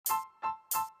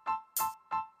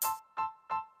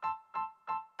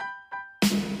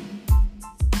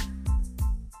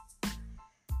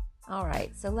All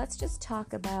right, so let's just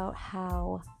talk about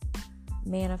how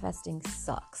manifesting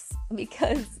sucks,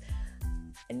 because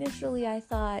initially I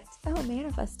thought, oh,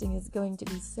 manifesting is going to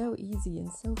be so easy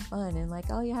and so fun, and like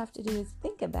all you have to do is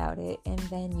think about it and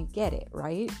then you get it,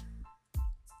 right?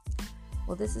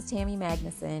 Well, this is Tammy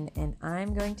Magnuson, and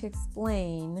I'm going to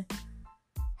explain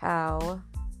how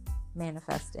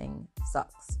manifesting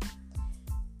sucks.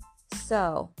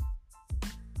 So,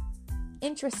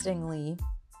 interestingly,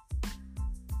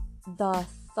 the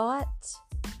thought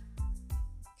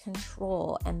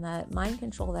control and the mind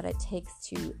control that it takes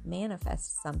to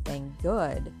manifest something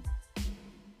good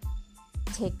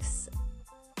takes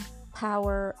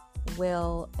power,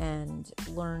 will, and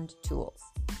learned tools.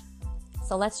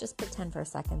 So let's just pretend for a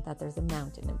second that there's a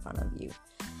mountain in front of you.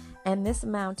 And this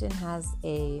mountain has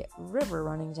a river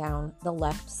running down the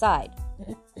left side.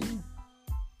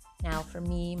 Now, for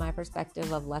me, my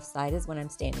perspective of left side is when I'm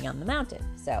standing on the mountain.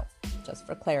 So, just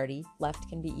for clarity, left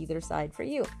can be either side for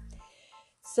you.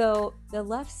 So, the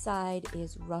left side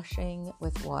is rushing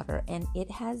with water, and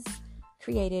it has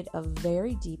created a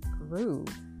very deep groove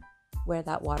where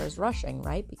that water is rushing,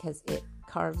 right? Because it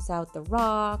carves out the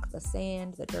rock, the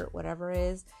sand, the dirt, whatever it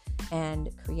is, and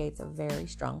creates a very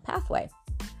strong pathway.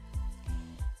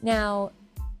 Now,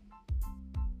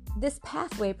 this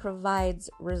pathway provides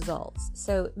results.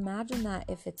 So imagine that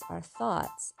if it's our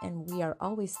thoughts and we are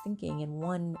always thinking in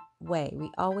one way,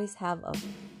 we always have a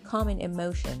common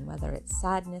emotion, whether it's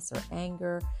sadness or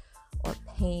anger or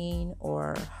pain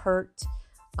or hurt.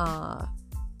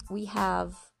 We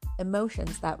have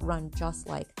emotions that run just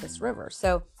like this river.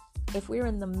 So if we're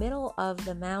in the middle of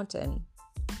the mountain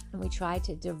and we try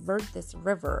to divert this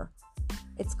river,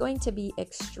 it's going to be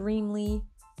extremely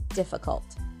difficult.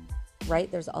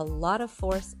 Right? There's a lot of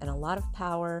force and a lot of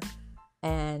power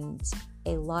and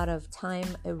a lot of time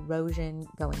erosion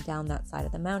going down that side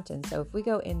of the mountain. So if we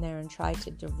go in there and try to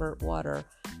divert water,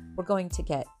 we're going to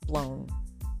get blown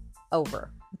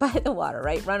over by the water,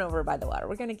 right? Run over by the water.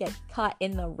 We're going to get caught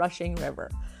in the rushing river.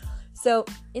 So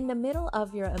in the middle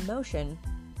of your emotion,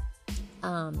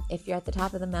 if you're at the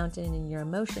top of the mountain and your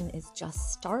emotion is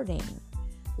just starting,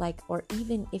 or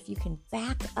even if you can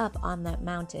back up on that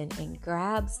mountain and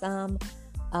grab some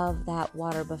of that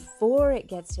water before it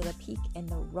gets to the peak and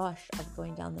the rush of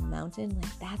going down the mountain,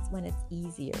 that's when it's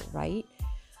easier, right?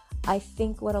 I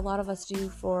think what a lot of us do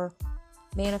for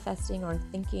manifesting or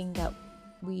thinking that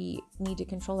we need to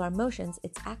control our emotions,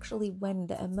 it's actually when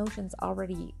the emotion's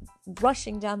already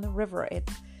rushing down the river.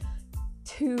 It's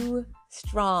too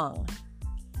strong.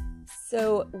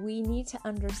 So we need to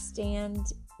understand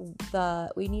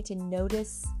we need to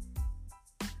notice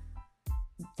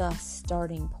the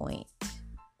starting point.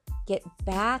 Get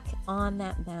back on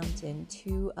that mountain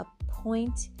to a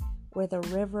point where the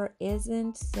river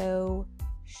isn't so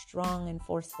strong and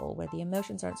forceful, where the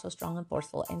emotions aren't so strong and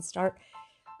forceful, and start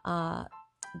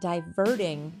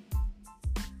diverting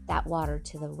that water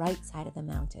to the right side of the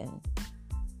mountain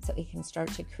so it can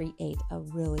start to create a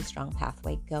really strong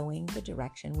pathway going the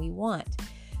direction we want.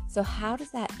 So how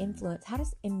does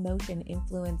emotion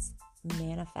influence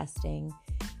manifesting?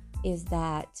 Is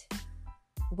that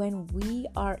when we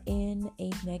are in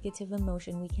a negative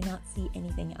emotion, we cannot see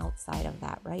anything outside of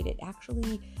that, right? It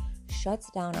actually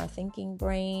shuts down our thinking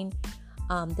brain,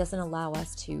 doesn't allow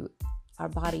our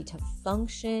body to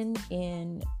function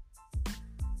in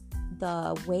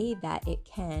the way that it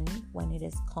can when it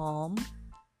is calm,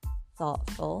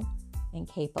 thoughtful, and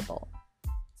capable.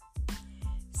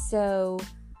 So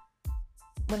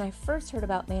when I first heard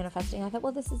about manifesting, I thought,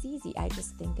 well, this is easy. I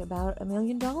just think about $1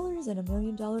 million and $1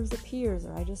 million appears,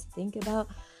 or I just think about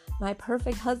my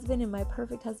perfect husband and my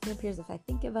perfect husband appears. If I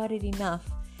think about it enough,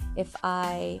 if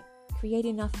I create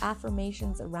enough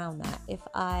affirmations around that, if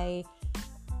I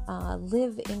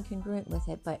live incongruent with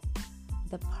it. But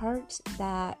the part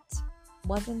that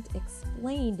wasn't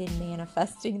explained in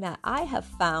manifesting that I have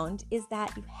found is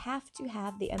that you have to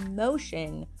have the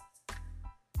emotion.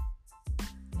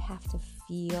 You have to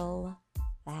feel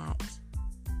that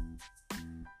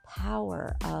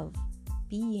power of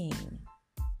being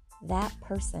that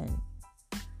person,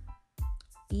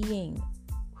 being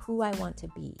who I want to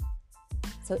be.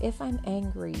 So if I'm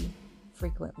angry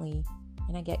frequently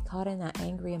and I get caught in that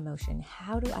angry emotion,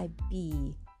 how do I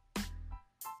be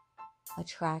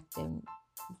attracting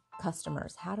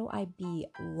customers? How do I be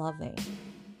loving?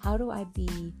 How do I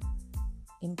be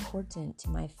important to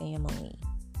my family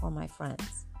or my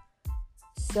friends?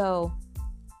 So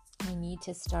I need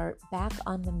to start back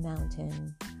on the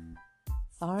mountain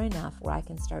far enough where I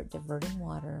can start diverting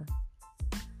water,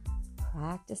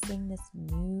 practicing this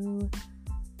new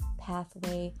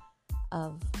pathway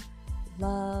of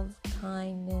love,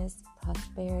 kindness,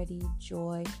 prosperity,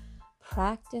 joy.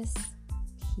 Practice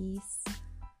peace.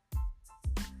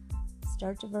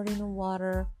 Start diverting the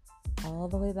water all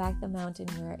the way back the mountain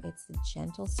where it's a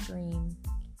gentle stream,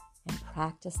 and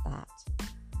practice that.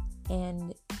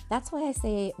 And that's why I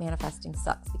say manifesting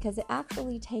sucks, because it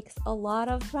actually takes a lot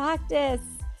of practice.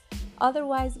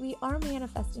 Otherwise, we are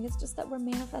manifesting. It's just that we're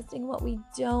manifesting what we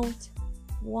don't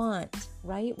want,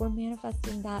 right? We're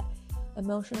manifesting that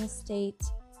emotional state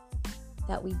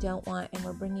that we don't want, and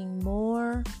we're bringing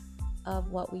more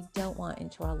of what we don't want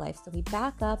into our life. So we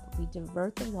back up, we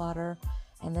divert the water,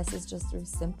 and this is just through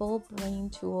simple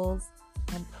brain tools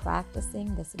and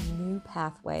practicing this new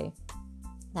pathway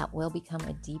that will become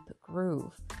a deep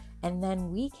groove. And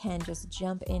then we can just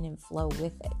jump in and flow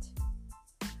with it.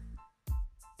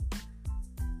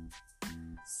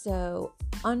 So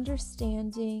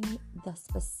understanding the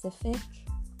specific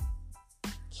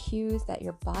cues that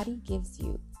your body gives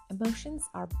you. Emotions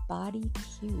are body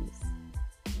cues.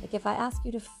 Like if I ask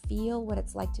you to feel what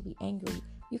it's like to be angry,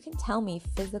 you can tell me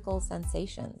physical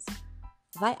sensations.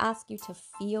 If I ask you to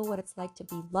feel what it's like to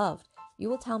be loved, you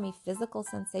will tell me physical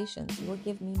sensations. You will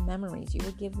give me memories. You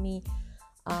will give me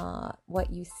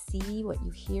what you see, what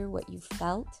you hear, what you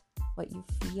felt, what you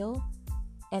feel.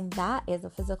 And that is a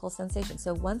physical sensation.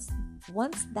 So once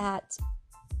that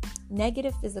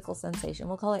negative physical sensation,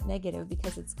 we'll call it negative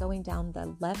because it's going down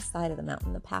the left side of the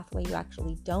mountain, the pathway you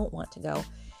actually don't want to go.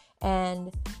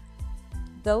 And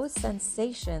those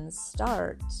sensations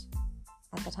start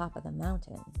at the top of the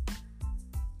mountain.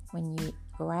 When you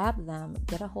grab them,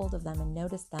 get a hold of them and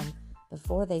notice them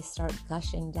before they start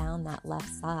gushing down that left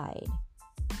side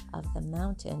of the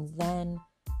mountain, then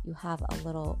you have a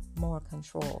little more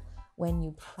control. When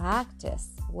you practice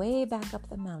way back up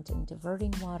the mountain,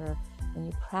 diverting water, when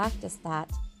you practice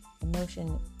that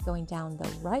emotion going down the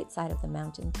right side of the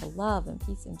mountain to love and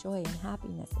peace and joy and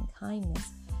happiness and kindness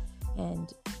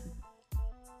and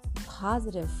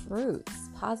positive fruits,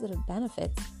 positive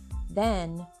benefits,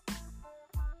 then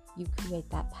you create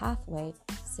that pathway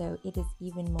so it is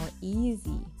even more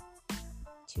easy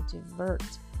to divert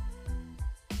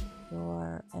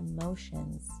your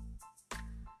emotions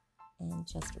and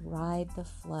just ride the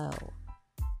flow.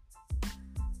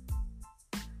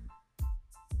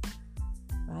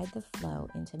 Ride the flow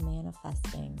into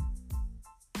manifesting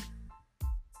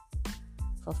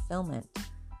fulfillment.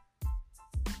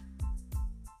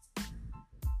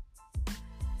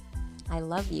 I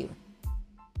love you.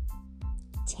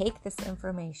 Take this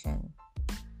information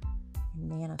and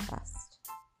manifest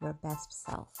your best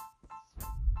self.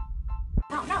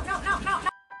 No.